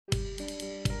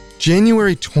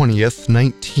January 20th,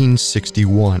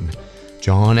 1961.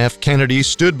 John F. Kennedy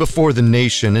stood before the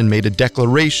nation and made a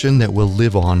declaration that will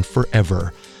live on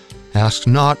forever. Ask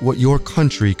not what your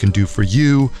country can do for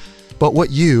you, but what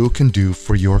you can do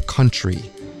for your country.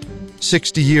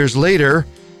 60 years later,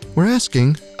 we're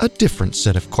asking a different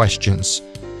set of questions.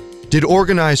 Did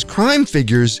organized crime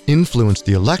figures influence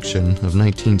the election of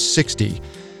 1960?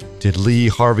 Did Lee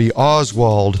Harvey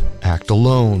Oswald act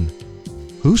alone?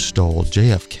 Who stole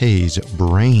JFK's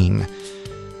brain?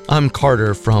 I'm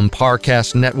Carter from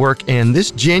Parcast Network, and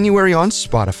this January on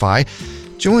Spotify,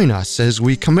 join us as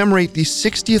we commemorate the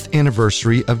 60th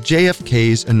anniversary of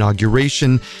JFK's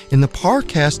inauguration in the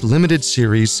Parcast limited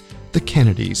series, The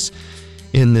Kennedys.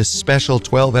 In this special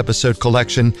 12-episode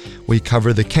collection, we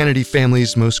cover the Kennedy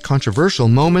family's most controversial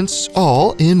moments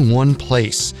all in one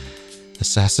place.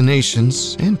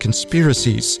 Assassinations and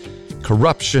conspiracies,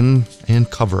 corruption and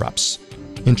cover-ups,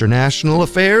 international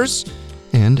affairs,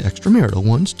 and extramarital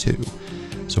ones too.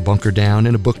 So bunker down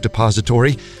in a book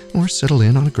depository or settle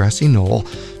in on a grassy knoll,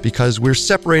 because we're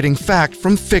separating fact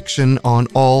from fiction on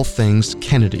all things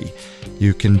Kennedy.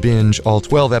 You can binge all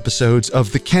 12 episodes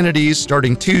of The Kennedys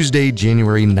starting Tuesday,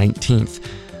 January 19th.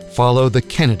 Follow The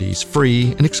Kennedys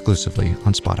free and exclusively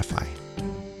on Spotify.